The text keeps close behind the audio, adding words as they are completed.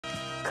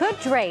Could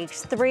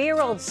Drake's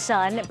 3-year-old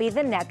son be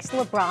the next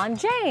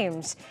LeBron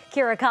James?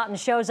 Kierra Cotton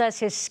shows us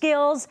his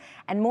skills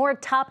and more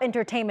top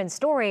entertainment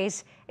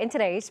stories in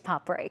today's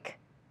Pop Break.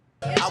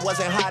 I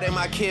wasn't hiding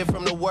my kid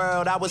from the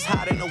world, I was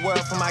hiding the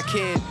world from my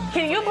kid.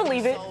 Can you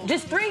believe it?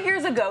 Just 3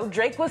 years ago,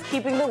 Drake was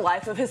keeping the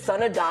life of his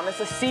son Adonis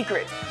a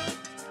secret.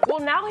 Well,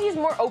 now he's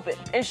more open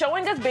and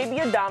showing us baby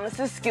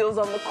Adonis' skills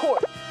on the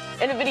court.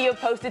 In a video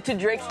posted to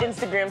Drake's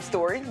Instagram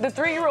story, the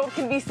 3-year-old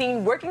can be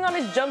seen working on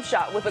his jump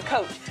shot with a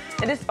coach.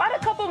 And despite a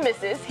couple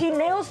misses, he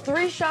nails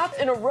 3 shots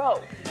in a row.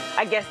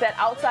 I guess that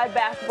outside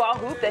basketball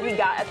hoop that he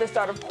got at the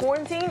start of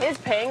quarantine is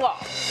paying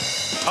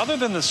off. Other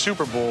than the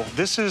Super Bowl,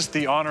 this is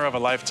the honor of a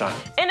lifetime.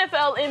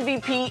 NFL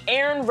MVP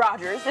Aaron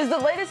Rodgers is the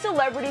latest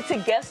celebrity to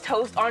guest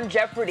host on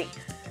Jeopardy.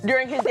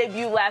 During his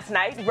debut last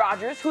night,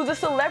 Rodgers, who's a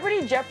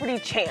Celebrity Jeopardy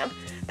champ,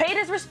 paid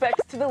his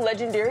respects to the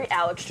legendary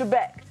Alex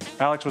Trebek.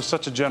 Alex was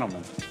such a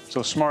gentleman,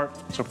 so smart,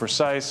 so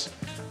precise.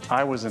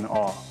 I was in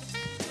awe,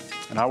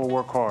 and I will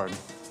work hard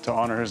to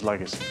honor his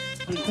legacy.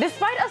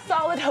 Despite a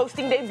solid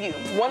hosting debut,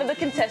 one of the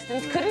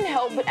contestants couldn't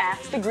help but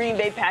ask the Green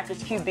Bay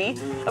Packers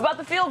QB about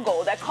the field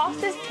goal that cost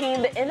his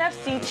team the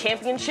NFC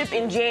Championship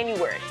in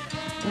January.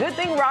 Good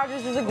thing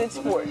Rodgers is a good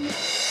sport.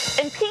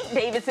 And Pete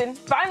Davidson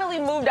finally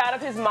moved out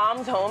of his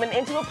mom's home and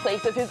into a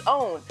place of his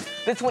own.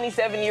 The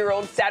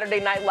 27-year-old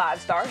Saturday Night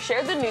Live star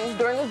shared the news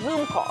during a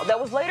Zoom call that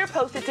was later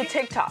posted to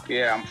TikTok.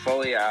 Yeah, I'm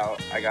fully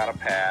out. I got a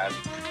pad.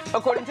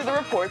 According to the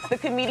reports, the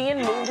comedian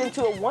moved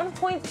into a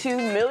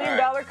 $1.2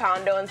 million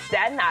condo in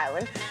Staten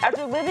Island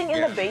after living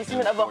in the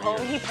basement of a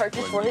home he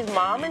purchased for his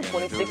mom in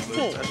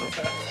 2016.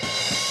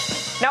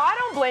 Now, I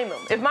don't blame him.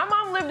 If my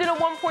mom lived in a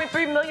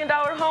 $1.3 million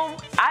home,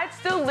 I'd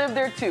still live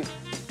there too.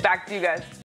 Back to you guys.